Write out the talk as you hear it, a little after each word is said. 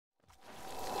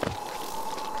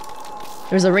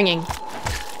There's a ringing.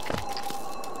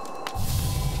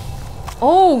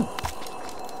 Oh!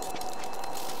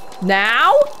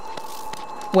 Now?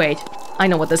 Wait, I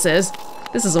know what this is.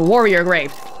 This is a warrior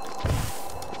grave.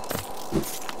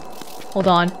 Hold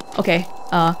on. Okay,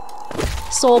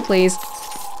 soul, please.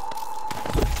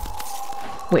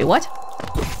 Wait, what?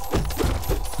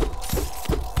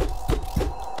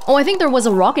 Oh, I think there was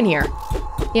a rock in here.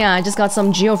 Yeah, I just got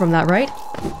some geo from that, right?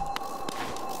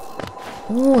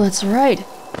 Oh, that's right.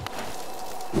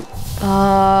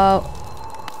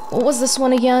 What was this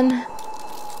one again?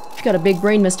 You got a big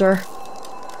brain, mister.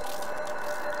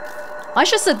 I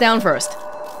should sit down first.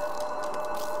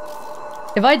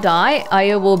 If I die,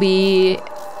 I will be...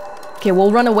 Okay,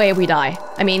 we'll run away if we die.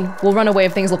 I mean, we'll run away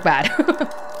if things look bad.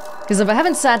 Because if I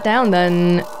haven't sat down,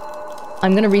 then...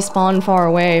 I'm gonna respawn far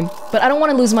away. But I don't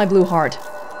want to lose my blue heart.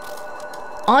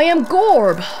 I am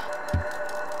Gorb!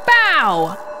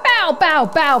 Bow! Bow, bow,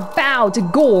 bow, bow to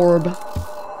Gorb!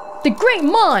 The great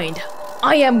mind!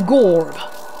 I am Gorb!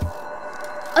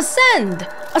 Ascend!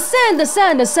 Ascend,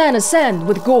 ascend, ascend, ascend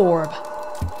with Gorb!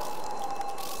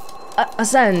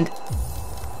 Ascend.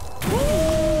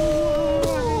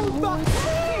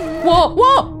 Whoa,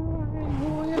 whoa!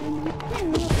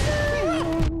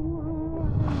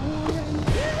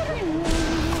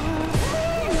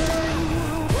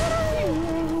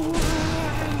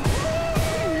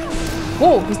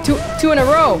 Whoa, he's two in a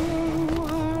row.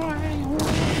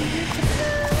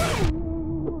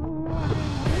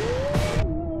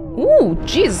 Ooh,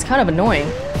 jeez, it's kind of annoying.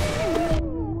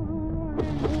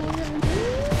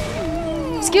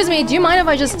 Excuse me, do you mind if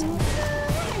I just...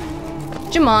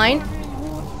 Do you mind?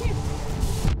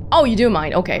 Oh, you do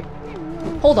mind, okay.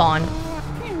 Hold on.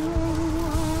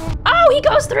 Oh, he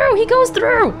goes through, he goes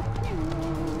through!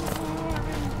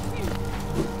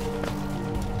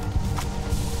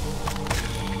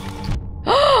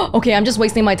 Okay, I'm just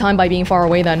wasting my time by being far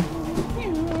away then.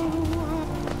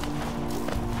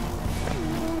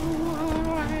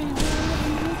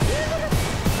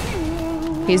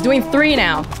 He's doing 3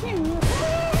 now.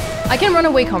 I can run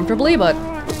away comfortably, but...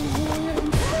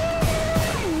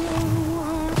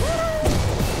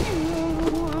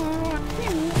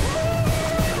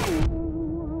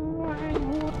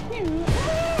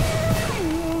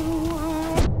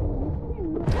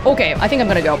 Okay, I think I'm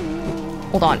gonna go.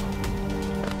 Hold on.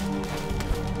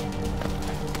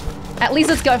 At least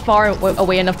it's got far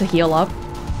away enough to heal up.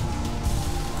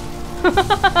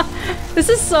 This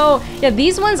is so... Yeah,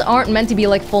 these ones aren't meant to be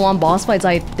like full-on boss fights,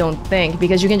 I don't think,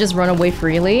 because you can just run away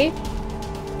freely.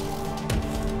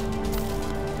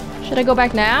 Should I go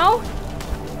back now?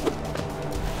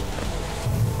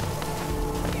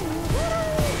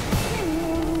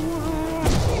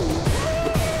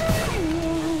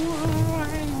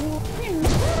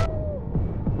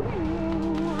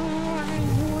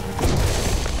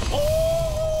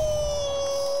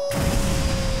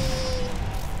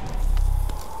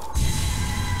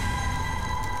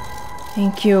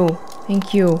 Thank you.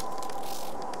 Thank you.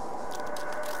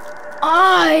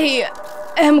 I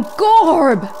am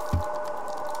Gorb!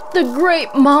 The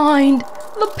great mind!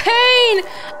 The pain!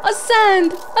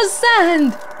 Ascend!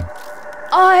 Ascend!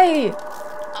 I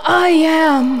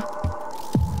am...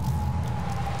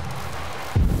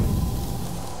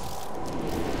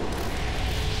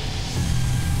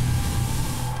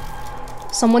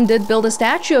 Someone did build a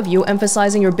statue of you,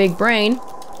 emphasizing your big brain.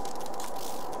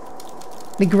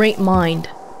 The great mind.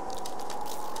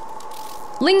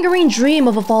 Lingering dream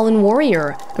of a fallen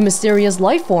warrior, a mysterious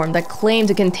life form that claimed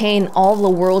to contain all the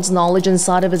world's knowledge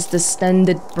inside of its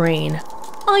distended brain.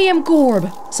 I am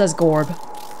Gorb, says Gorb.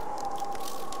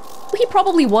 Well, he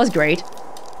probably was great.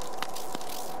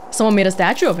 Someone made a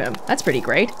statue of him. That's pretty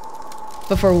great.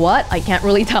 But for what? I can't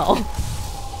really tell.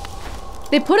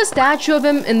 They put a statue of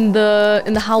him in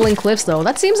the Howling Cliffs though.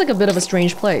 That seems like a bit of a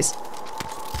strange place.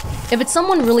 If it's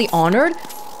someone really honored,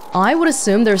 I would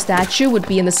assume their statue would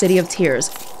be in the City of Tears.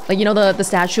 Like, you know, the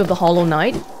statue of the Hollow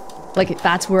Knight? Like,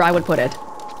 that's where I would put it.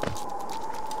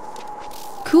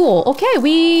 Cool. Okay,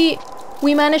 we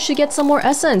managed to get some more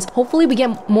essence. Hopefully we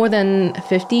get more than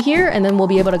 50 here, and then we'll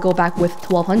be able to go back with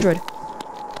 1200.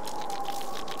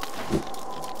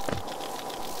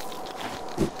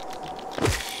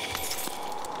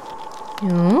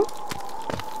 Yeah.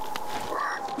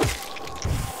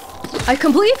 I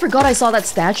completely forgot I saw that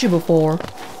statue before.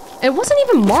 It wasn't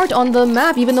even marked on the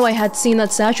map, even though I had seen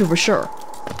that statue for sure.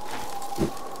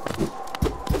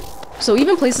 So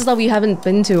even places that we haven't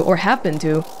been to, or have been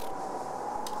to.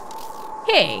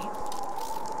 Hey!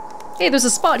 Hey, there's a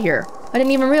spot here. I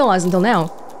didn't even realize until now.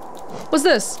 What's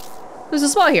this? There's a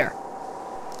spot here.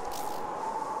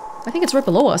 I think it's right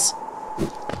below us.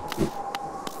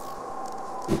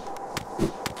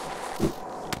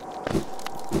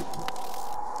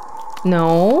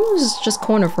 No, this is just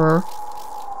conifer.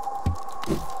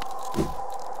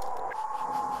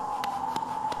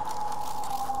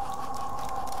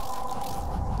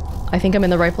 I think I'm in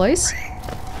the right place.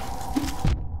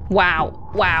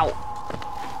 Wow, wow.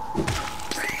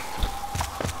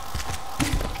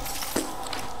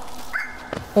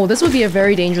 Oh, this would be a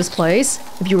very dangerous place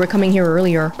if you were coming here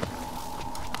earlier.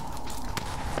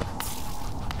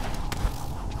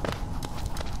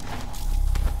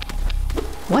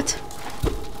 What?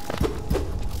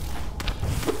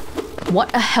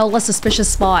 What a hella suspicious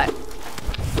spot.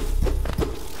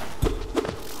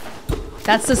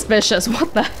 That's suspicious.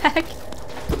 What the heck?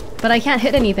 But I can't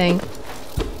hit anything.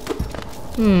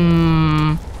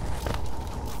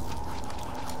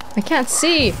 I can't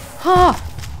see. Huh.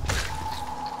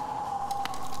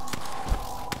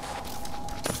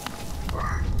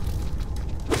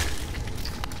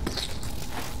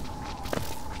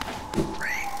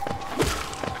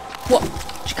 What?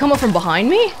 Did you come up from behind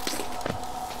me?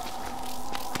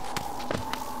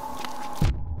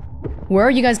 Where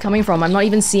are you guys coming from? I'm not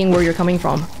even seeing where you're coming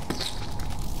from.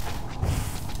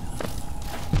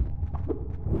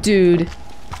 Dude.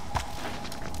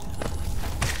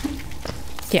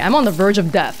 Okay, I'm on the verge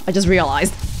of death. I just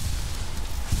realized.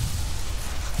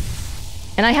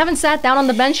 And I haven't sat down on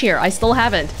the bench here. I still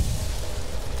haven't.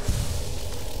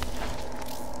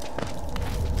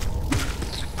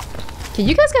 Okay,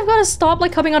 you guys have got to stop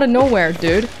like coming out of nowhere,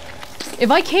 dude. If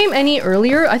I came any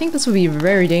earlier, I think this would be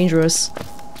very dangerous.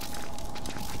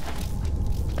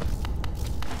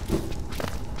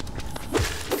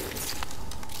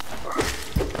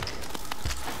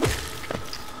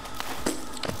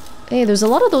 Hey, there's a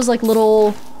lot of those like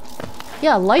little...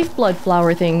 yeah, lifeblood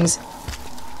flower things.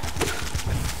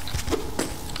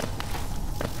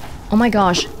 Oh my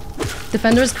gosh.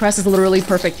 Defender's Crest is literally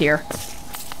perfect here.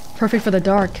 Perfect for the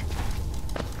dark.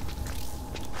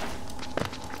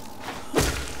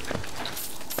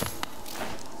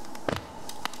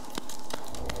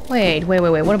 Wait,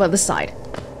 what about this side?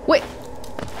 Wait!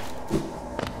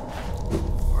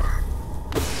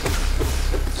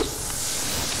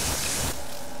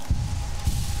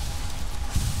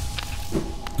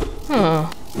 Huh.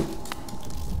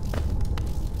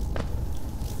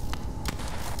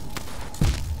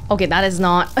 Okay, that is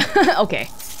not... okay.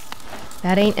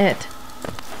 That ain't it.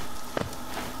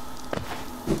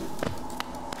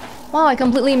 Wow, I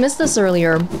completely missed this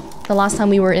earlier. The last time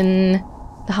we were in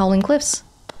the Howling Cliffs.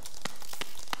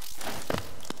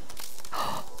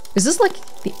 Is this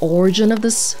like the origin of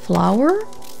this flower?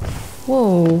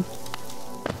 Whoa.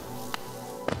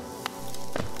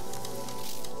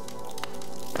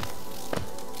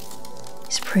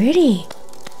 It's pretty.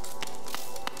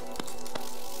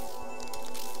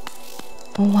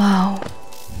 Oh, wow.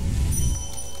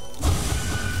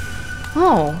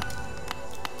 Oh.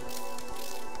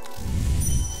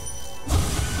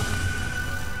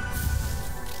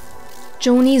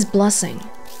 Joni's blessing.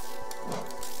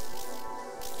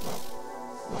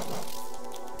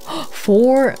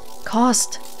 4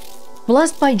 cost.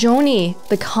 Blessed by Joni,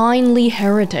 the kindly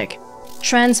heretic.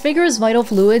 Transfigures vital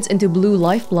fluids into blue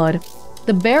lifeblood.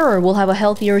 The bearer will have a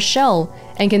healthier shell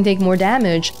and can take more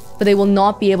damage, but they will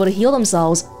not be able to heal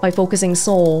themselves by focusing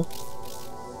soul.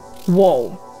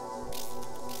 Whoa.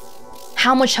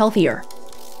 How much healthier?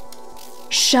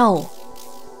 Shell.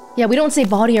 Yeah, we don't say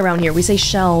body around here, we say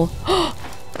shell.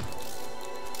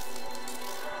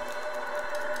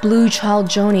 Blue child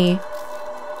Joni.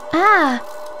 Ah,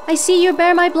 I see you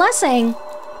bear my blessing.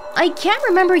 I can't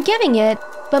remember giving it,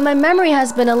 but my memory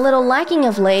has been a little lacking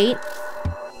of late.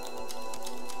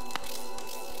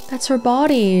 That's her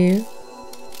body.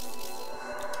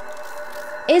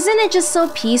 Isn't it just so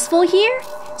peaceful here?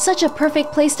 Such a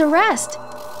perfect place to rest.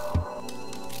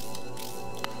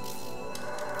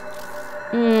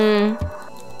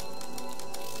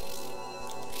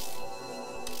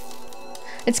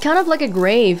 It's kind of like a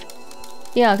grave.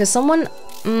 Yeah, because someone...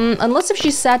 unless if she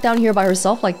sat down here by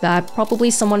herself like that, probably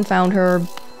someone found her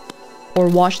or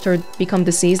watched her become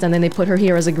deceased and then they put her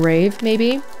here as a grave,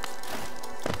 maybe?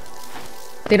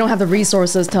 They don't have the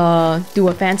resources to do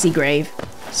a fancy grave,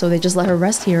 so they just let her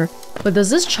rest here. But does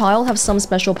this child have some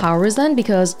special powers then?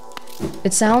 Because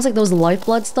it sounds like those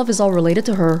lifeblood stuff is all related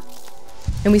to her.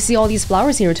 And we see all these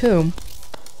flowers here too.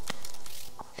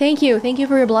 Thank you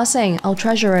for your blessing. I'll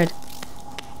treasure it.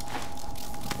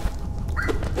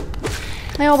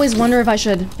 I always wonder if I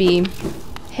should be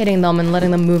hitting them and letting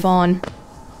them move on.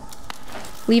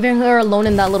 Leaving her alone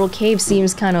in that little cave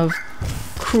seems kind of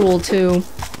cruel too.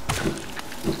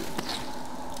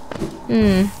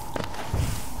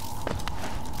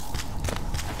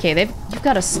 Okay, you've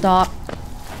got to stop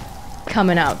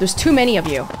coming out. There's too many of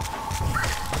you.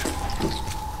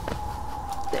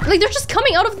 Like, they're just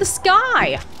coming out of the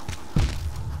sky!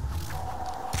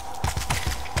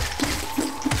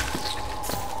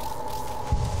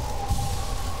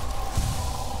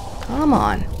 Come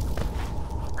on.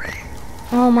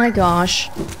 Oh my gosh.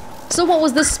 So what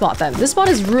was this spot then? This spot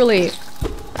is really...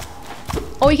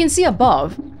 Oh, you can see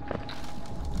above.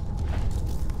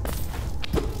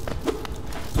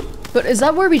 But is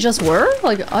that where we just were?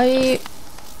 Like, It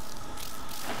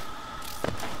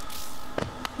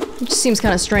just seems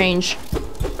kind of strange.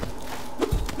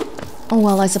 Oh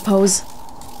well, I suppose.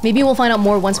 Maybe we'll find out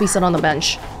more once we sit on the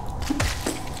bench.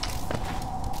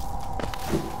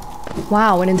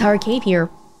 Wow, an entire cave here.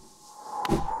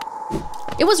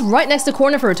 It was right next to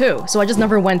Cornifer too, so I just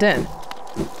never went in.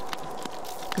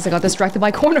 Because I got distracted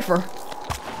by Cornifer.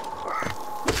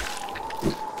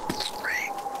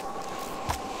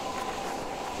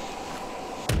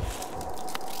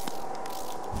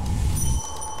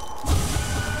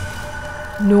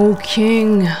 No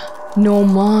king, no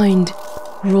mind,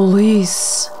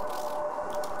 release.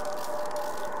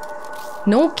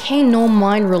 No king, no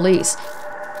mind, release.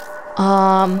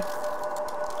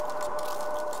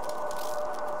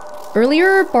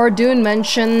 Earlier, Bardoon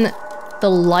mentioned the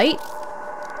light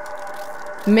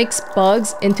makes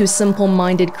bugs into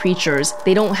simple-minded creatures.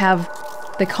 They don't have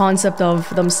the concept of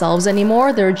themselves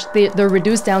anymore. They're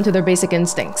reduced down to their basic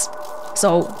instincts.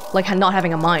 So, like not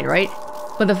having a mind, right?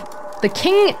 But the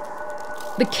king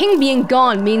being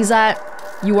gone means that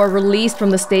you are released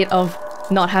from the state of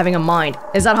not having a mind.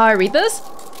 Is that how I read this?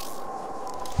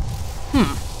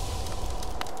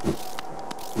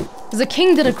 The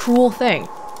king did a cruel thing.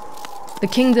 The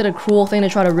king did a cruel thing to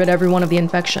try to rid everyone of the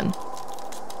infection.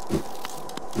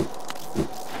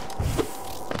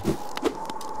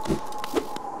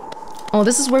 Oh,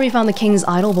 this is where we found the king's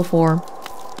idol before.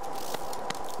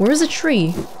 Where is the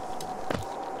tree?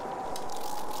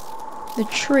 The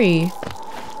tree.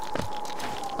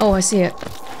 Oh, I see it.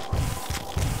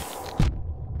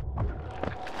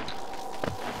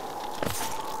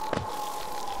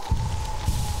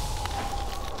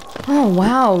 Oh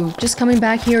wow, just coming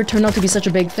back here turned out to be such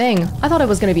a big thing. I thought it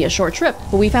was gonna be a short trip,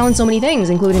 but we found so many things,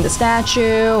 including the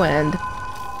statue and...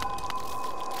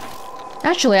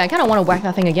 Actually, I kinda wanna whack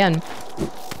that thing again.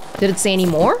 Did it say any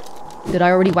more? Did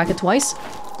I already whack it twice?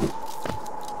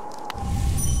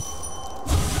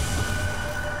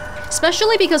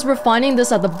 Especially because we're finding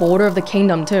this at the border of the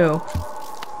kingdom too.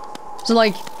 So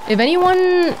like, if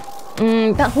anyone...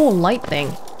 that whole light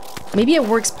thing. Maybe it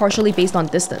works partially based on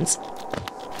distance.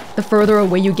 The further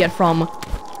away you get from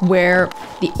where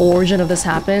the origin of this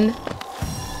happened,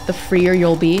 the freer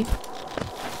you'll be.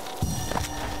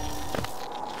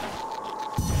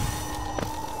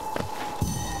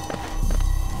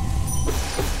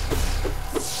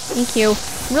 Thank you.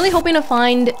 I'm really hoping to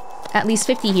find at least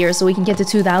 50 here so we can get to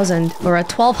 2,000. Or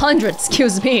at 1,200,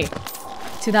 excuse me.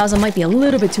 2,000 might be a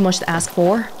little bit too much to ask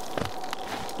for.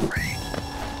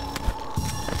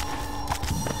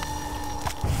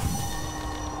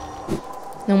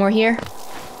 No more here?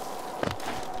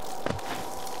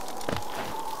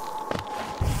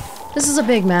 This is a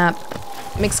big map.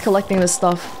 Makes collecting this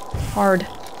stuff hard.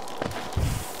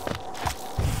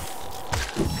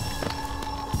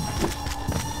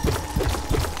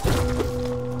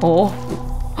 Oh.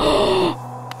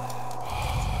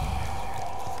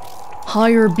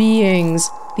 Higher beings,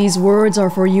 these words are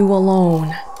for you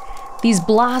alone. These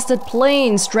blasted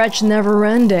plains stretch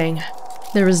never-ending.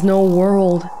 There is no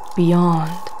world beyond.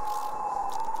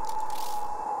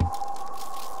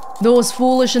 Those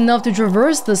foolish enough to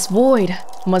traverse this void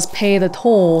must pay the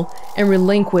toll and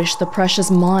relinquish the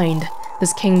precious mind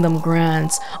this kingdom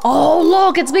grants. Oh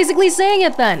look, it's basically saying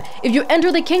it then! If you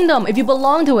enter the kingdom, if you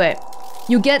belong to it,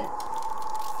 you get...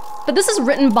 But this is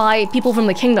written by people from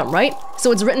the kingdom, right?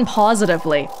 So it's written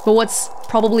positively. But what's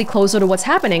probably closer to what's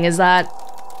happening is that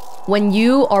when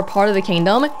you are part of the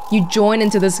kingdom, you join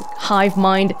into this hive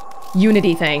mind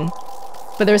unity thing.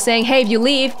 But they're saying, hey, if you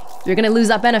leave, you're gonna lose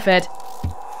that benefit.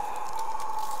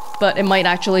 But it might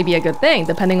actually be a good thing,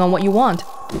 depending on what you want.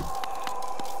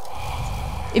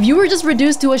 If you were just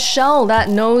reduced to a shell that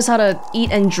knows how to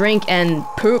eat and drink and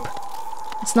poop,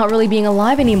 it's not really being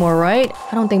alive anymore, right?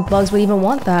 I don't think bugs would even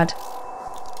want that.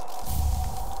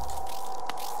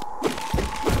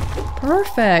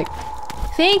 Perfect.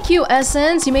 Thank you,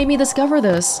 Essence. You made me discover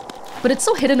this. But it's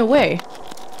so hidden away.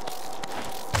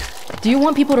 Do you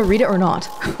want people to read it or not?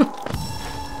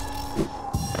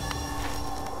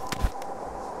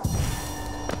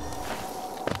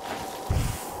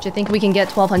 Do you think we can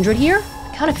get 1,200 here?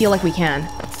 I kind of feel like we can.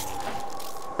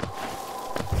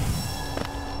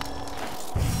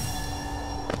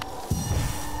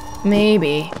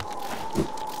 Maybe.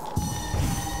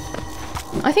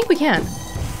 I think we can.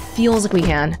 Feels like we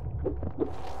can.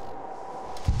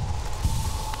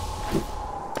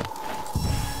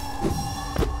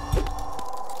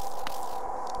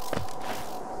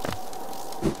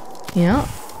 Yeah.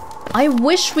 I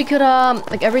wish we could,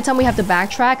 like every time we have to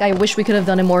backtrack, I wish we could have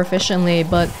done it more efficiently,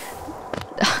 but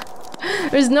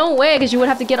there's no way, because you would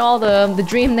have to get all the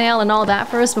dream nail and all that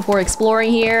first before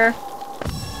exploring here.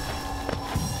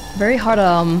 Very hard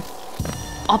to,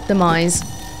 optimize.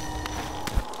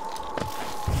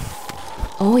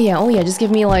 Oh yeah, just give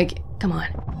me like, come on.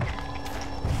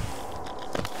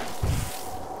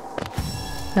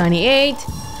 98,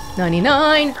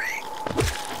 99.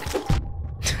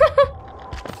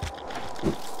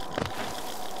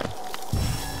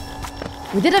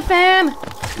 We did it, fam!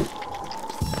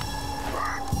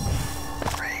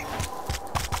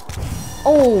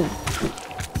 Oh.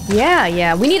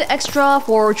 Yeah, we need extra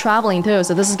for traveling too,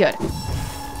 so this is good.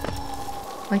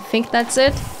 I think that's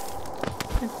it.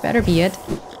 That better be it.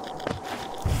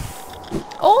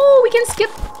 Oh, we can skip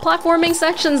platforming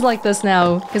sections like this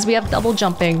now, because we have double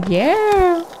jumping.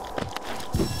 Yeah!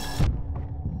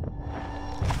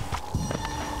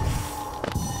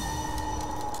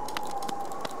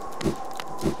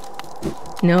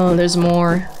 No, there's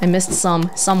more. I missed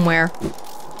some somewhere.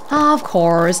 Of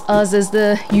course, as is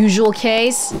the usual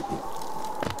case.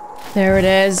 There it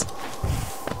is.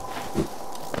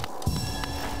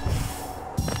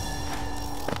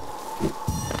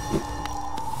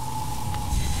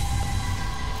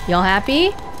 Y'all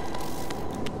happy?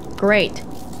 Great.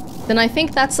 Then I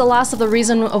think that's the last of the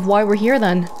reason of why we're here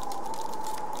then.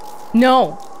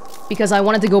 No! Because I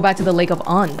wanted to go back to the Lake of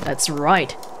Unn, that's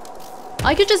right.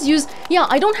 I could just use... Yeah,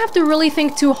 I don't have to really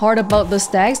think too hard about the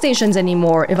stag stations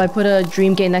anymore if I put a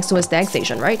dream gate next to a stag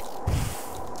station, right?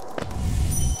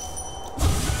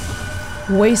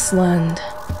 Wasteland.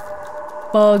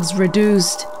 Bugs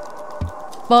reduced.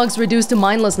 Bugs reduced to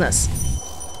mindlessness.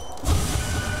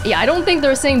 Yeah, I don't think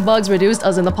they're saying bugs reduced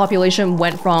as in the population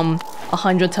went from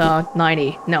 100 to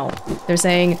 90. No, they're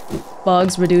saying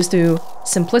bugs reduced to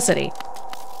simplicity.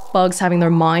 Bugs having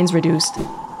their minds reduced.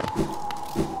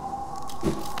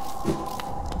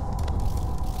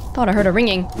 Thought I heard a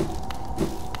ringing.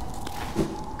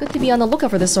 Good to be on the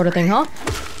lookout for this sort of thing, huh?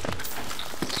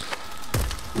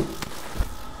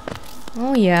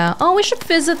 Oh yeah. Oh, we should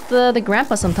visit the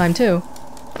grandpa sometime too.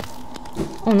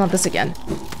 Oh, not this again.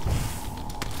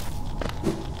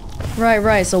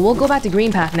 Right, so we'll go back to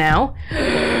Green Path now.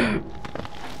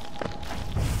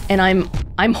 And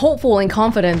I'm hopeful and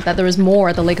confident that there is more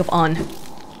at the Lake of Unn.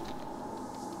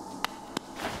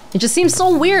 It just seems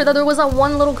so weird that there was that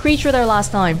one little creature there last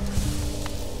time.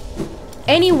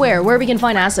 Anywhere where we can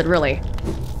find acid, really.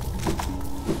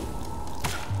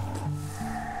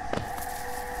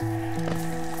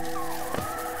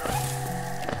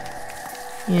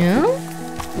 Yeah?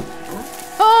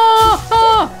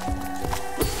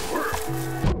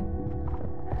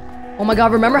 Oh my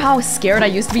god, remember how scared I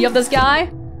used to be of this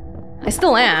guy? I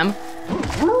still am.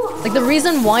 Like, the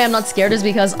reason why I'm not scared is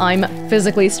because I'm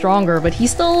physically stronger, but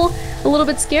he's still a little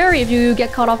bit scary if you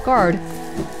get caught off guard.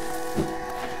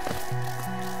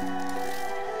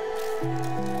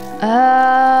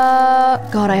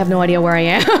 God, I have no idea where I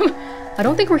am. I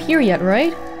don't think we're here yet,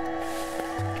 right?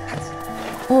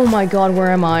 Oh my god, where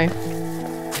am I?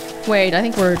 Wait, I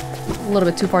think we're a little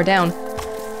bit too far down.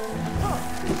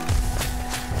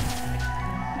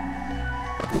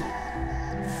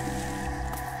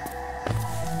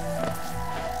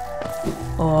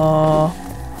 Oh.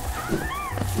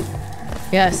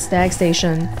 Yes, stag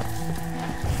station.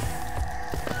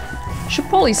 Should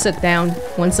probably sit down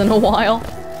once in a while.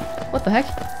 What the heck?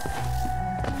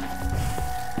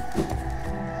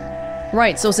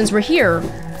 Right, so since we're here,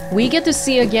 we get to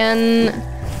see again...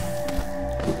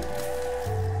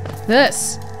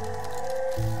 this.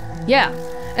 Yeah.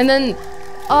 And then,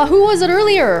 who was it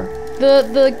earlier?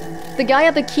 The guy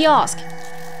at the kiosk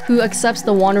who accepts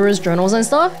the Wanderer's journals and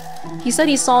stuff? He said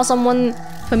he saw someone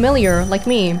familiar, like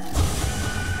me.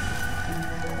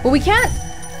 But we can't...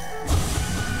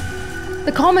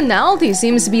 The commonality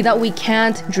seems to be that we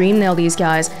can't dream nail these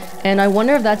guys, and I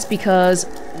wonder if that's because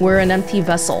we're an empty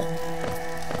vessel.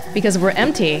 Because if we're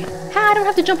empty... I don't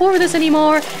have to jump over this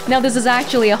anymore! Now this is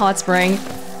actually a hot spring.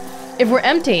 If we're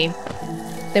empty,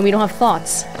 then we don't have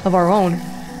thoughts of our own.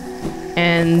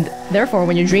 And therefore,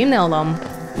 when you dream nail them,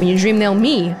 when you dream nail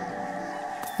me,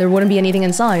 there wouldn't be anything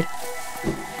inside.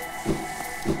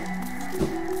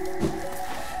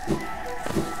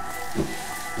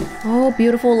 Oh,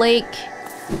 beautiful lake.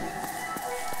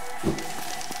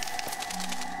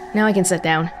 Now I can sit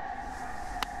down.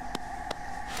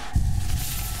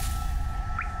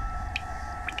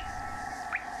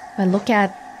 If I look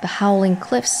at the Howling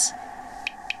Cliffs.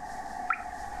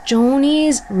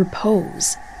 Joni's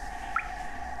Repose.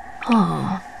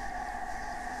 Huh.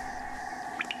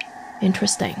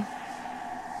 Interesting.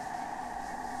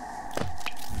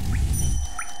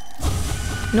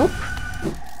 Nope.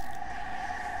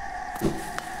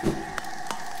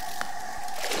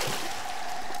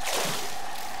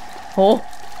 Oh.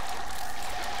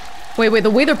 Wait, the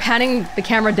way they're panning the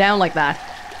camera down like that.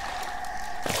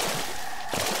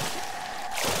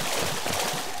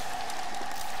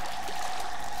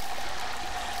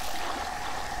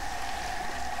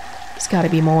 There's gotta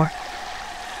be more.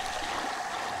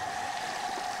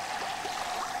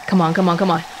 Come on, come on, come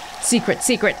on. Secret,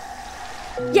 secret.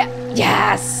 Yeah,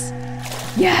 yes!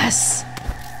 Yes!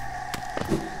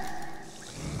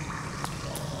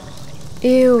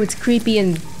 Ew, it's creepy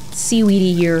and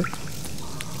seaweedy here.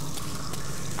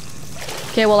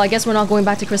 Okay, well, I guess we're not going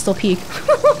back to Crystal Peak.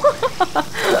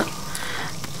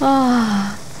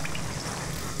 Ah.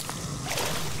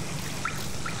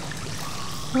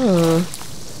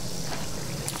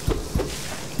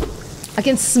 I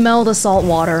can smell the salt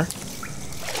water.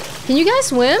 Can you guys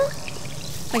swim?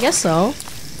 I guess so.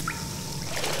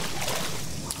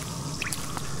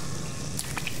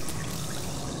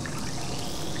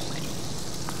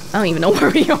 I don't even know where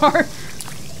we are.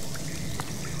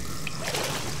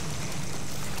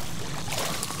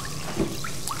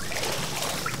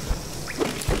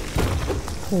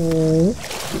 Oh.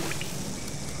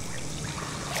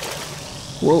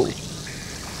 Whoa.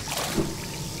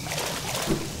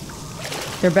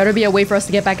 There better be a way for us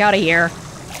to get back out of here.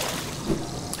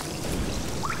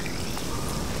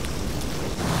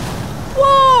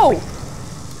 Whoa!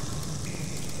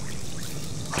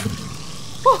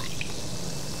 Oh.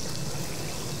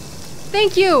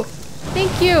 Thank you!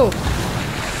 Thank you!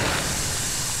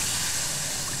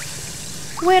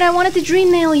 Wait, I wanted to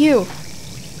dream nail you!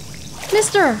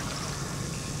 Mister!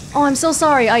 Oh, I'm so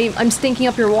sorry. I'm stinking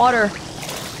up your water.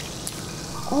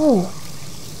 Oh.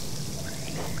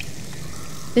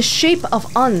 The shape of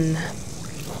Unn.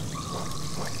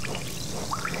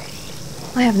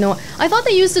 I have no... I thought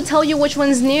they used to tell you which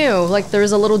one's new. Like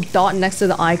there's a little dot next to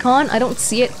the icon. I don't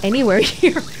see it anywhere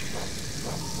here.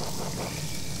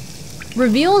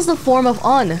 Reveals the form of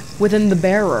Unn within the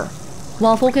bearer.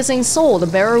 While focusing soul, the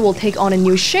bearer will take on a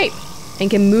new shape and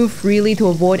can move freely to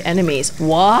avoid enemies.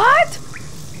 What?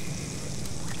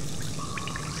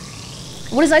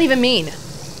 What does that even mean?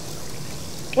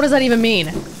 What does that even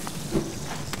mean?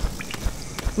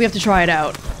 We have to try it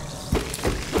out.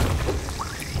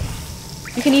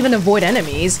 You can even avoid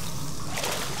enemies.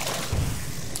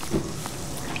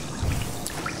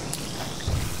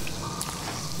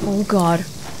 Oh god.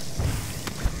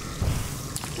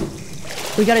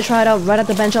 We gotta try it out right at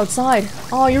the bench outside.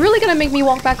 Oh, you're really gonna make me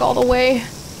walk back all the way?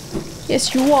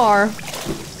 Yes, you are.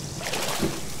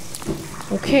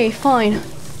 Okay, fine.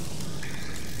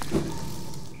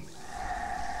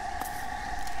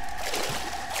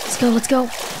 Let's go, let's go.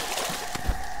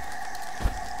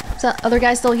 Is that other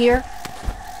guy still here?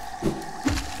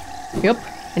 Yep,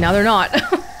 and now they're not.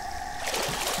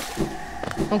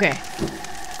 Okay.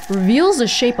 Reveals the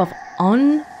shape of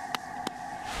Unn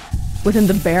within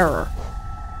the bearer.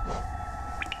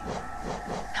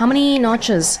 How many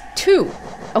notches? 2.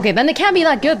 Okay, then it can't be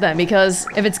that good then, because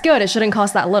if it's good, it shouldn't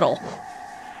cost that little.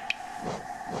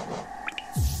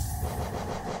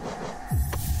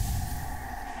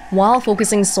 While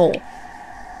focusing soul.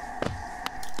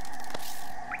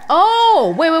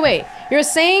 Oh! Wait. You're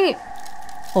saying...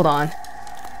 Hold on.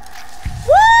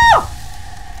 Whoa!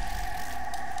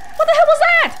 What the hell was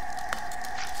that?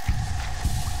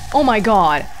 Oh my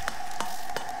god.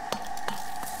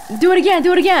 Do it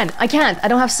again. I can't. I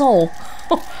don't have soul.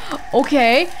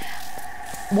 Okay.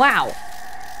 Wow.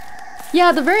 Yeah,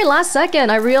 at the very last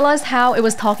second, I realized how it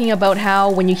was talking about how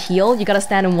when you heal, you gotta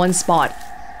stand in one spot.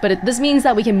 But this means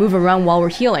that we can move around while we're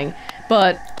healing.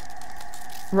 But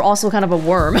we're also kind of a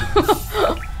worm.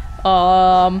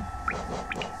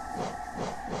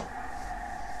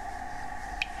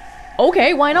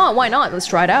 Okay, why not? Why not? Let's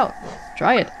try it out.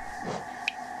 Try it.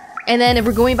 And then if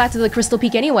we're going back to the Crystal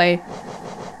Peak anyway,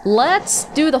 let's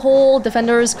do the whole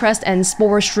Defender's Crest and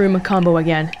Spore Shroom combo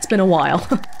again. It's been a while.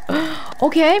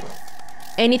 Okay.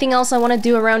 Anything else I want to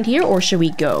do around here, or should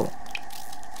we go?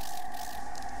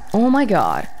 Oh my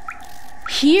god.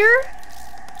 Here?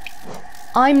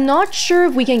 I'm not sure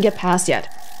if we can get past yet.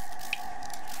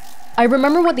 I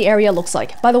remember what the area looks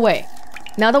like. By the way,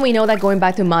 now that we know that going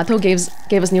back to Mato gave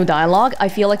us new dialogue, I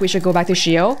feel like we should go back to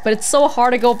Shio, but it's so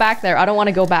hard to go back there. I don't want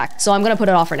to go back, so I'm gonna put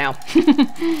it off for now.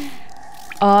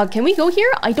 Can we go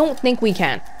here? I don't think we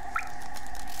can.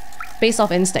 based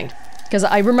off instinct, because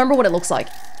I remember what it looks like.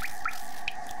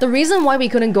 The reason why we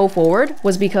couldn't go forward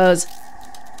was because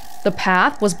the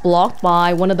path was blocked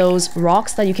by one of those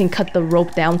rocks that you can cut the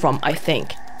rope down from, I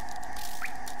think.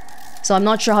 So I'm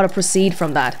not sure how to proceed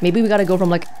from that. Maybe we gotta go from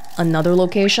like another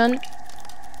location.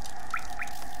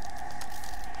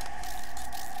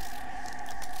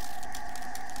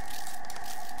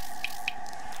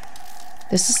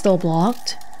 This is still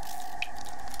blocked.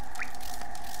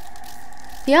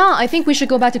 Yeah, I think we should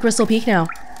go back to Crystal Peak now.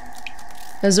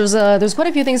 Because there's quite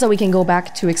a few things that we can go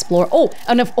back to explore. Oh,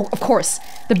 and of course,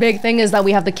 the big thing is that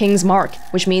we have the King's Mark,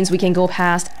 which means we can go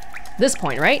past this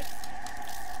point, right?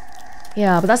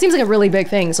 Yeah, but that seems like a really big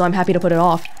thing, so I'm happy to put it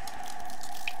off.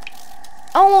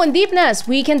 Oh, and Deepness!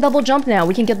 We can double jump now.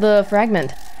 We can get the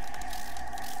fragment.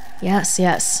 Yes,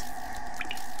 yes.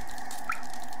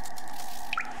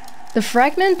 The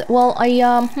fragment? Well,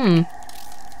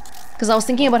 because I was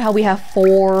thinking about how we have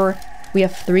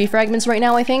 3 fragments right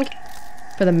now, I think.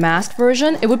 For the masked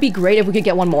version. It would be great if we could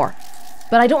get one more.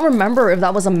 But I don't remember if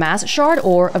that was a mask shard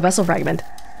or a vessel fragment.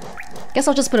 Guess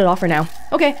I'll just put it off for now.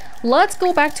 Okay, let's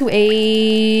go back to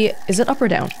a... Is it up or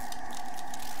down?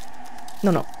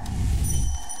 No.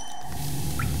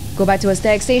 Go back to a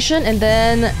stag station and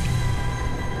then...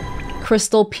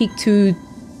 Crystal Peak to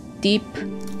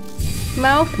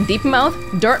Dirtmouth?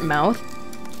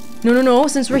 No,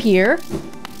 since we're here,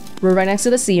 we're right next to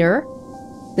the seer.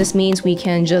 This means we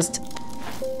can just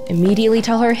immediately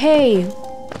tell her, hey,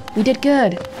 we did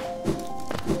good.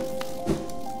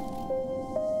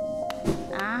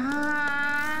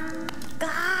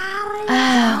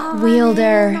 Ah,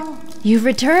 Wielder, you've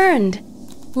returned.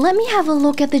 Let me have a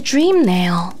look at the dream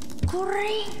nail.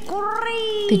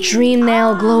 The dream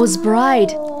nail glows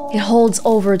bright. It holds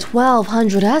over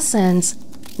 1200 essence.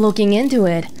 Looking into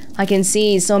it, I can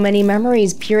see so many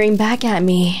memories peering back at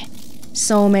me.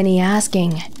 So many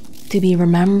asking to be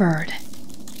remembered.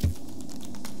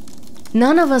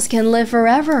 None of us can live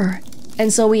forever,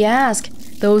 and so we ask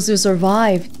those who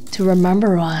survive to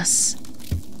remember us.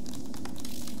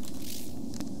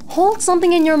 Hold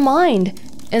something in your mind,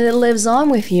 and it lives on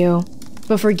with you.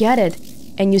 But forget it,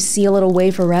 and you seal it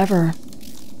away forever.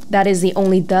 That is the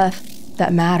only death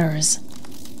that matters.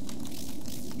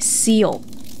 Seal.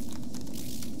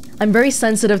 I'm very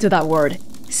sensitive to that word,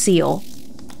 seal.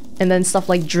 And then stuff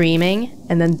like dreaming,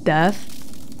 and then death.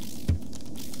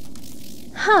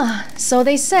 Huh, so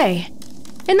they say.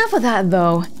 Enough of that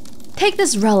though. Take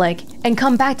this relic and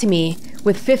come back to me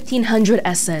with 1500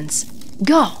 essence.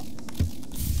 Go!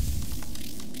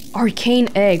 Arcane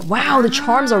egg. Wow, the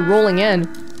charms are rolling in.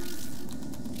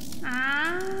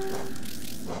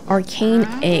 Arcane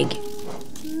egg.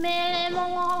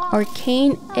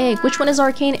 Arcane egg. Which one is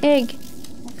arcane egg?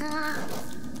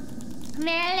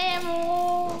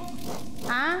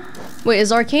 Wait,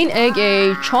 is arcane egg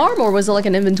a charm or was it like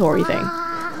an inventory thing?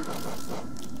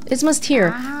 Isma's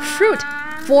tear. Fruit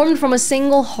formed from a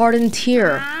single hardened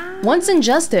tear. Once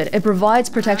ingested, it provides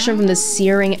protection from the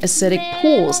searing acidic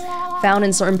pools found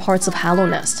in certain parts of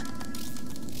Hallownest.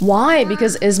 Why?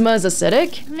 Because Isma is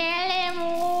acidic?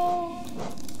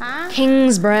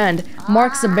 King's brand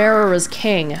marks the bearer as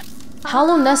king.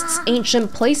 Hallownest's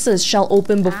ancient places shall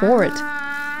open before it.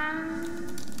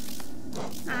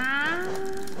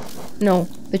 No,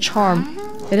 the charm.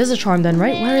 It is a charm then,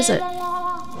 right? Where is it?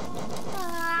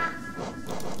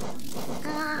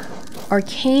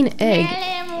 Arcane egg.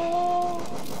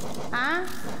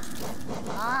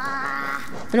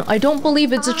 No, I don't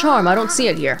believe it's a charm. I don't see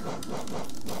it here.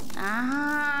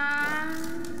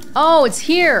 Oh, it's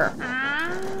here.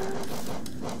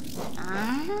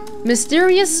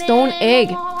 Mysterious stone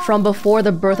egg from before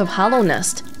the birth of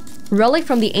Hallownest. Relic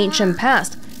from the ancient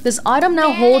past. This item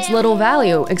now holds little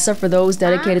value, except for those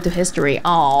dedicated to history.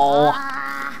 Oh.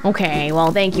 Okay,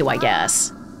 well, thank you, I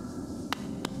guess.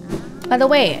 By the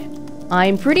way,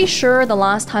 I'm pretty sure the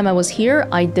last time I was here,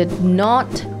 I did not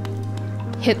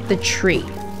hit the tree.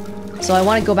 So I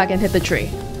want to go back and hit the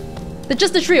tree.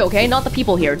 Just the tree, okay? Not the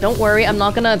people here. Don't worry, I'm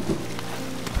not gonna...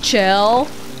 Chill.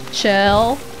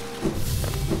 Chill.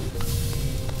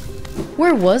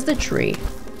 Where was the tree?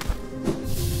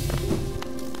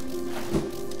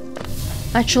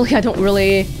 Actually, I don't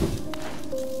really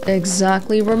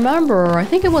exactly remember. I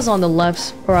think it was on the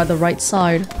left or on the right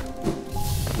side.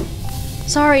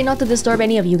 Sorry not to disturb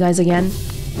any of you guys again.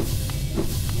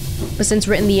 But since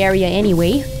we're in the area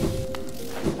anyway...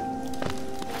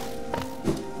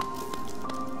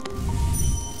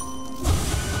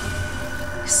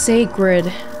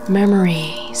 Sacred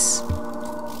memories.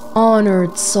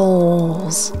 Honored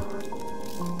souls.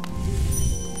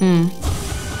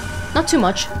 Not too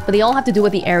much, but they all have to do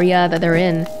with the area that they're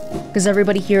in. Because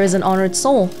everybody here is an honored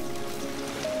soul.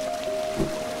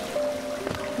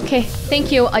 Okay,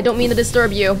 thank you. I don't mean to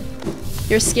disturb you.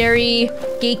 Your scary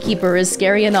gatekeeper is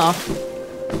scary enough.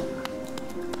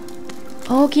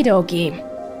 Okie dokie.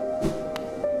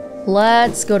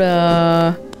 Let's go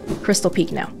to Crystal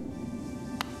Peak now.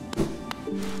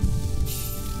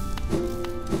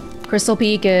 Crystal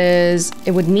Peak is...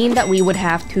 It would mean that we would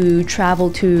have to travel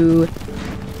to...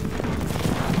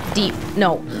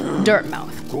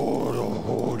 Dirtmouth.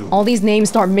 All these names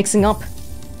start mixing up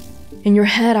in your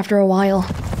head after a while.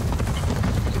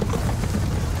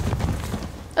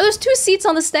 Oh, there's 2 seats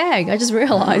on the stag. I just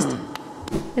realized.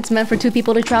 It's meant for 2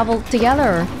 people to travel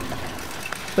together.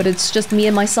 But it's just me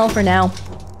and myself for now.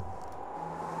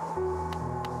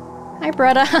 Hi,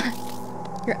 Bretta.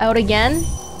 You're out again?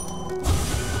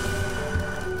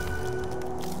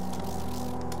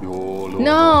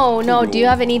 No, do you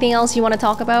have anything else you want to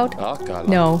talk about?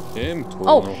 No.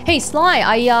 Oh, hey, Sly,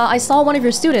 I saw one of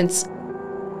your students.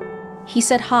 He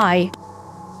said hi.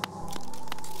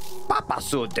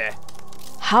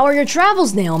 How are your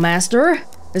travels, Nail Master?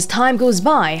 As time goes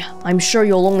by, I'm sure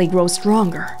you'll only grow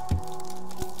stronger.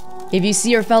 If you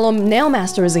see your fellow Nail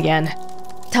Masters again,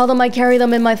 tell them I carry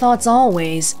them in my thoughts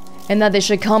always, and that they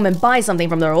should come and buy something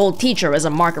from their old teacher as a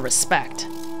mark of respect.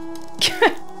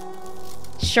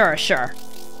 Sure.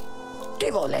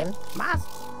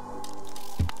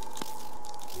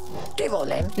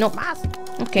 Nope.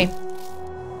 Okay.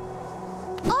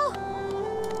 Oh.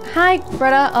 Hi,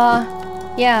 Bretta.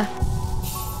 Yeah.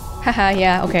 Haha,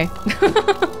 yeah, okay.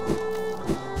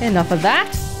 Enough of that.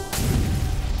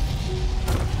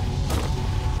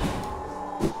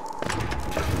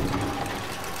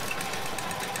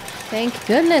 Thank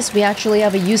goodness we actually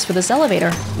have a use for this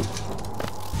elevator.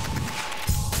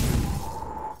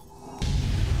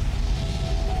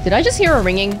 Did I just hear a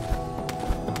ringing?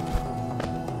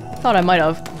 Thought I might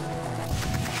have.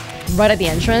 Right at the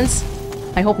entrance?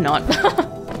 I hope not.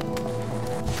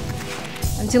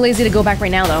 I'm too lazy to go back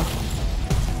right now, though.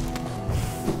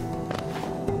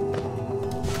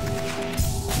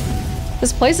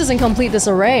 This place is in complete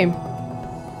disarray.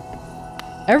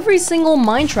 Every single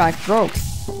mine track broke.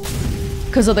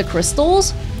 Because of the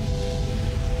crystals?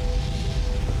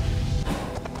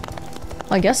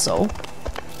 I guess so.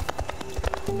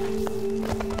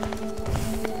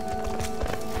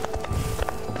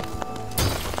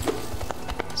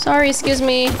 Sorry, excuse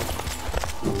me.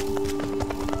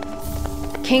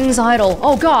 King's Idol.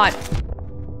 Oh god!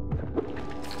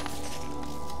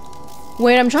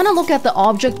 Wait, I'm trying to look at the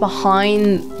object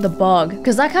behind the bug.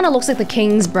 Because that kind of looks like the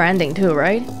king's branding too,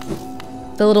 right?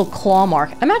 The little claw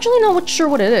mark. I'm actually not sure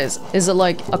what it is. Is it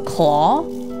like a claw?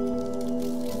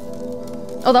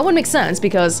 Oh, that would make sense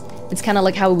because it's kind of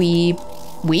like how we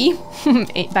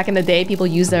back in the day, people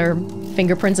used their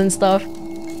fingerprints and stuff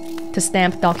to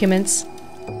stamp documents.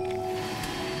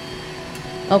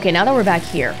 Okay, now that we're back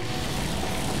here.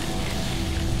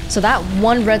 So that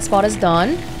one red spot is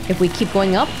done. If we keep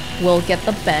going up, we'll get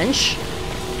the bench.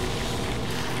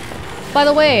 By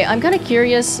the way, I'm kind of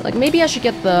curious. Like, maybe I should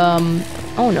get the...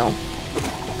 oh no.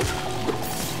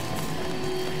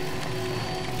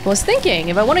 I was thinking,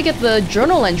 if I want to get the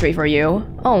journal entry for you...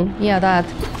 oh, yeah, that.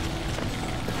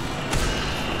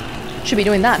 Should be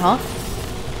doing that, huh?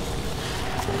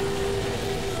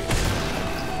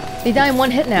 They die in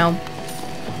one hit now.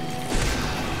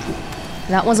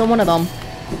 That wasn't one of them.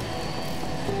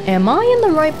 Am I in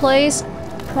the right place?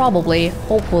 Probably.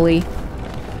 Hopefully.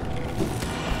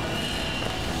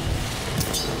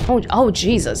 Oh,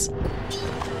 Jesus.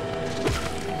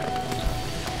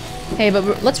 Hey,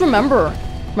 but let's remember.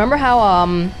 Remember how,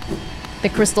 the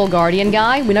Crystal Guardian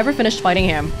guy? We never finished fighting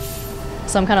him.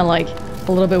 So I'm kind of like,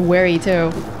 a little bit wary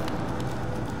too.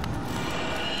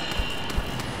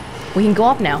 We can go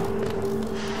up now.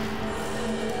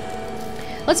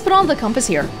 Let's put on the compass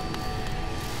here.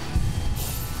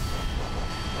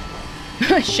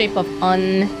 Shape of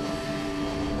Unn.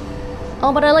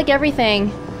 Oh, but I like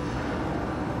everything.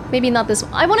 Maybe not this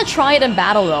one. I want to try it in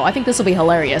battle though. I think this will be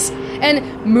hilarious.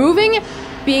 And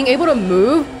being able to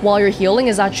move while you're healing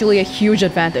is actually a huge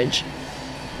advantage.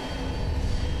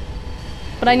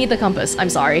 But I need the compass. I'm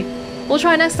sorry. We'll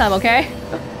try next time, okay?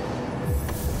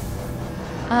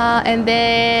 And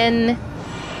then...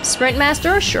 Sprint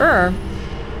Master? Sure.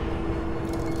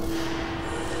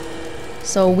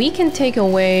 So we can take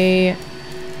away...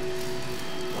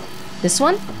 this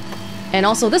one? And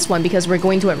also this one because we're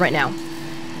going to it right now.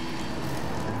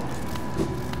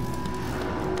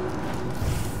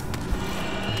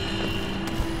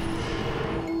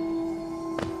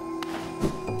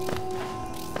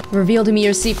 Reveal to me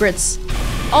your secrets.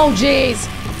 Oh, jeez!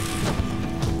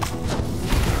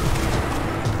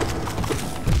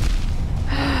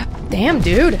 Damn,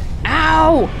 dude.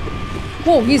 Ow!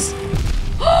 Whoa, he's...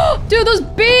 Dude, those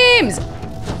beams!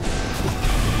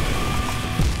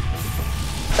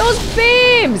 Those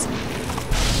beams!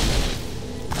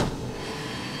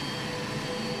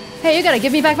 Hey, you gotta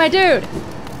give me back my dude!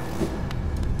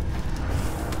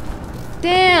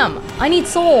 Damn! I need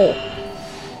soul!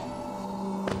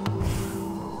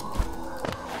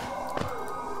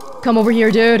 Come over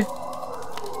here, dude.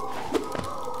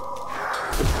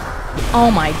 Oh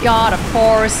my god, of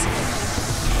course.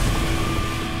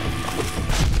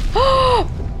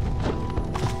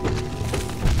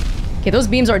 Okay, those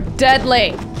beams are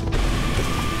deadly.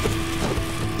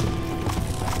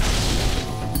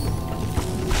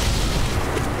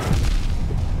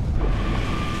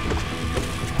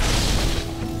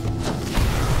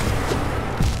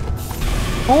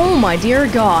 Oh my dear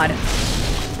god.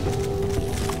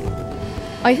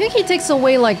 I think he takes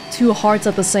away like 2 hearts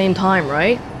at the same time,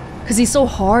 right? Because he's so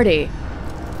hardy.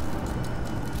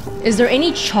 Is there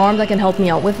any charm that can help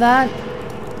me out with that?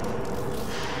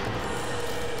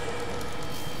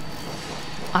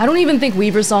 I don't even think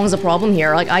Weaver's song is a problem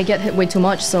here. Like, I get hit way too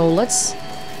much, so let's...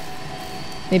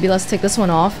 Maybe let's take this one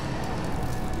off.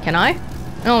 Can I?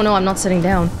 Oh no, I'm not sitting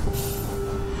down.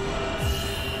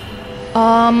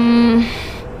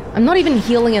 I'm not even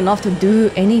healing enough to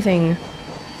do anything.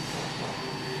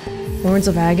 Words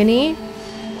of Agony?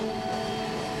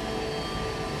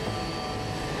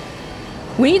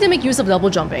 We need to make use of double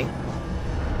jumping.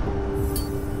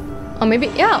 Oh, maybe...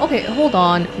 Yeah, okay, hold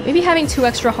on. Maybe having 2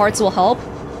 extra hearts will help.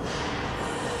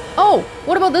 Oh,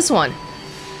 what about this one?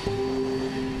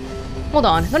 Hold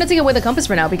on. I'm gonna take away the compass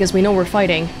for now because we know we're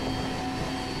fighting.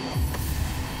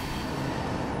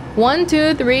 1,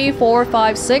 2, 3, 4,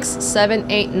 5, 6,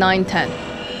 7, 8, 9, 10.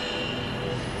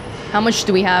 How much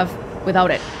do we have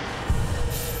without it?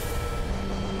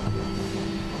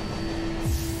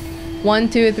 1,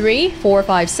 2, 3, 4,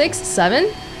 5, 6,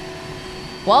 7.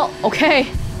 Well, okay.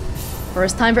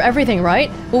 First time for everything,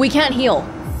 right? But we can't heal.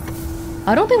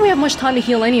 I don't think we have much time to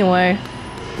heal anyway.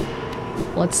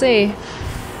 Let's see.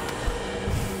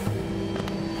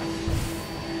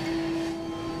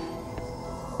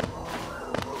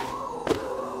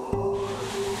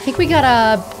 I think we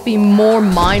gotta be more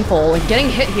mindful. Like, getting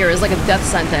hit here is like a death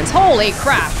sentence. Holy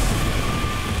crap!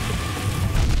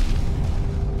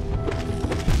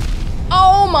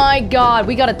 Oh my god,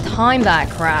 we gotta time that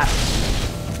crap.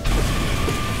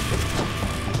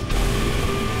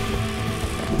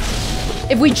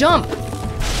 If we jump.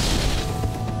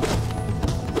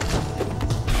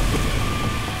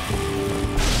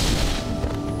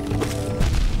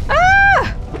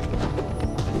 Ah!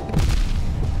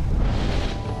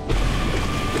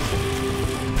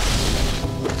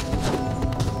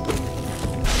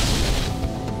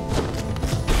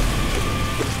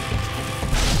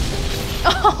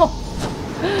 Oh!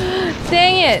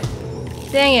 Dang it.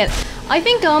 Dang it. I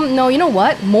think, no, you know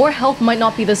what? More health might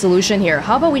not be the solution here.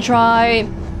 How about we try...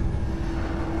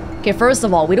 Okay, first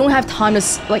of all, we don't have time to...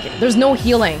 Like, there's no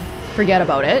healing. Forget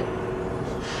about it.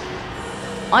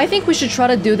 I think we should try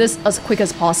to do this as quick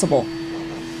as possible.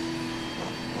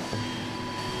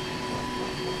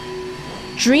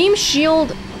 Dream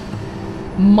Shield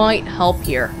might help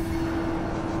here.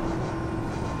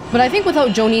 But I think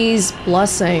without Joni's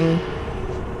blessing...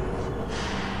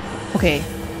 Okay.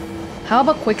 How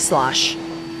about Quick Slash?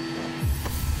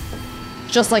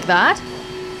 Just like that?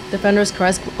 Defender's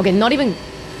Crest. Okay, not even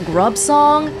Grub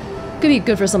Song? Could be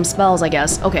good for some spells, I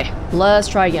guess. Okay, let's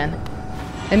try again.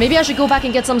 And maybe I should go back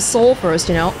and get some soul first,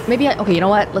 you know? Maybe I... Okay, you know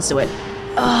what? Let's do it.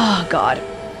 Oh, God.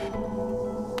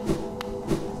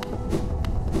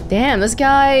 Damn, this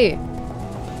guy...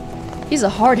 He's a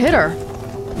hard hitter.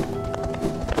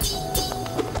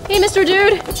 Hey, Mr.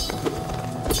 Dude!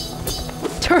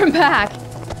 Turn back!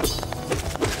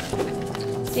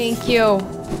 Thank you.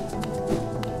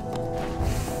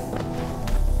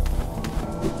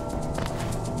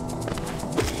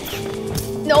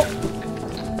 Nope.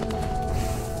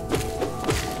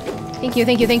 Thank you,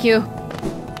 thank you, thank you.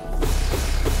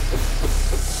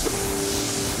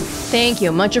 Thank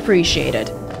you, much appreciated.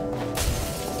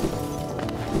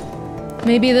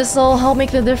 Maybe this'll help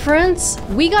make the difference?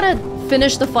 We gotta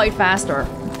finish the fight faster.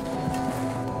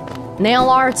 Nail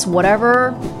arts,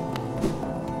 whatever.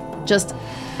 Just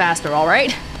faster,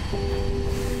 alright?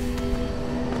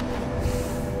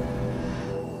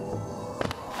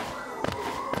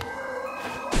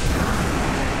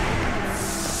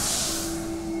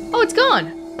 Oh, it's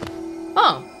gone!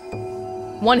 Oh.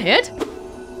 One hit?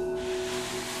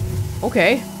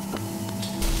 Okay.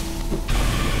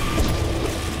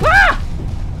 Ah!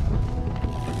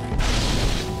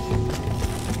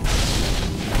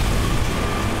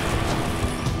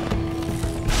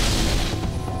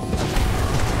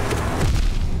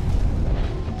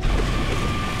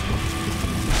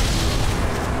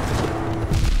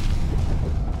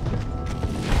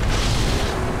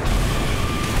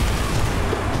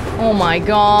 Oh my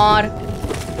god.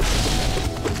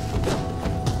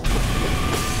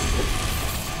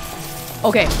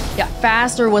 Okay, yeah,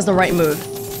 faster was the right move.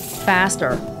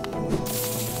 Faster.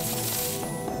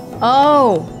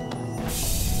 Oh.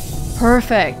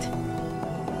 Perfect.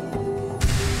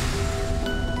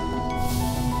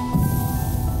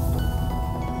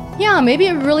 Yeah, maybe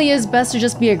it really is best to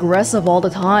just be aggressive all the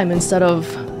time instead of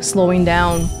slowing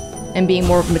down and being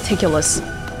more meticulous.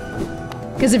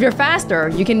 Because if you're faster,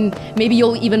 maybe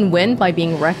you'll even win by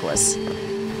being reckless.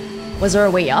 Was there a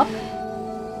way up?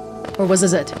 Or was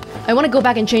this it? I want to go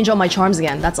back and change all my charms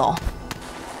again, that's all.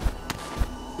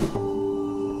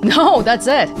 No, that's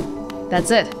it.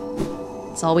 That's it.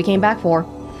 That's all we came back for.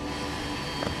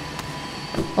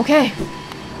 Okay.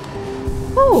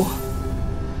 Whew.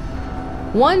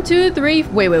 1, 2, 3,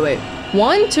 wait.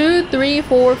 1, 2, 3,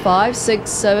 4, 5,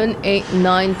 6, 7, 8,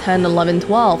 9, 10, 11,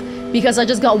 12. Because I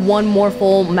just got one more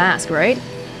full mask, right?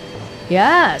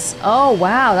 Yes. Oh,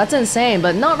 wow, that's insane,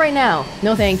 but not right now.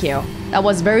 No, thank you. That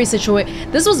was very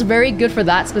This was very good for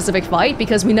that specific fight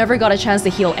because we never got a chance to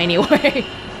heal anyway.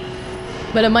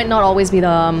 But it might not always be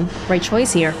the right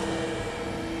choice here.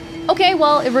 Okay,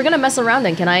 well, if we're gonna mess around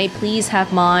then, can I please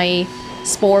have my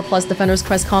Spore plus Defender's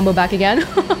Crest combo back again?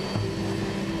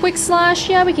 Quick Slash,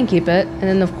 yeah, we can keep it. And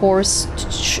then, of course,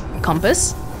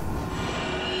 Compass.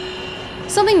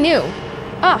 Something new.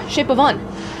 Ah, Shape of Unn.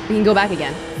 We can go back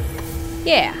again.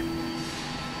 Yeah.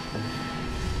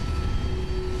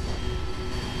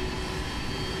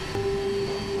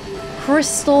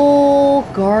 Crystal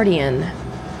Guardian.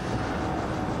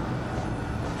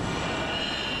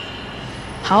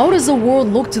 How does the world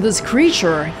look to this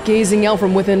creature, gazing out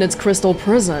from within its crystal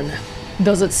prison?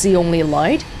 Does it see only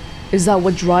light? Is that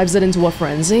what drives it into a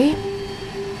frenzy?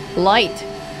 Light.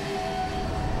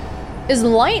 Is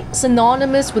light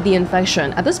synonymous with the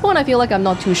infection? At this point, I feel like I'm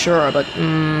not too sure, but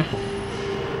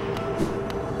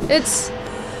It's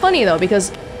funny though,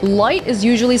 because light is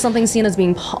usually something seen as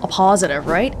being positive,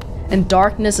 right? And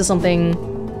darkness is something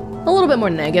a little bit more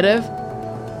negative.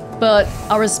 But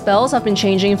our spells have been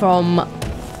changing from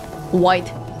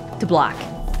white to black.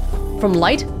 From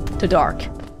light to dark.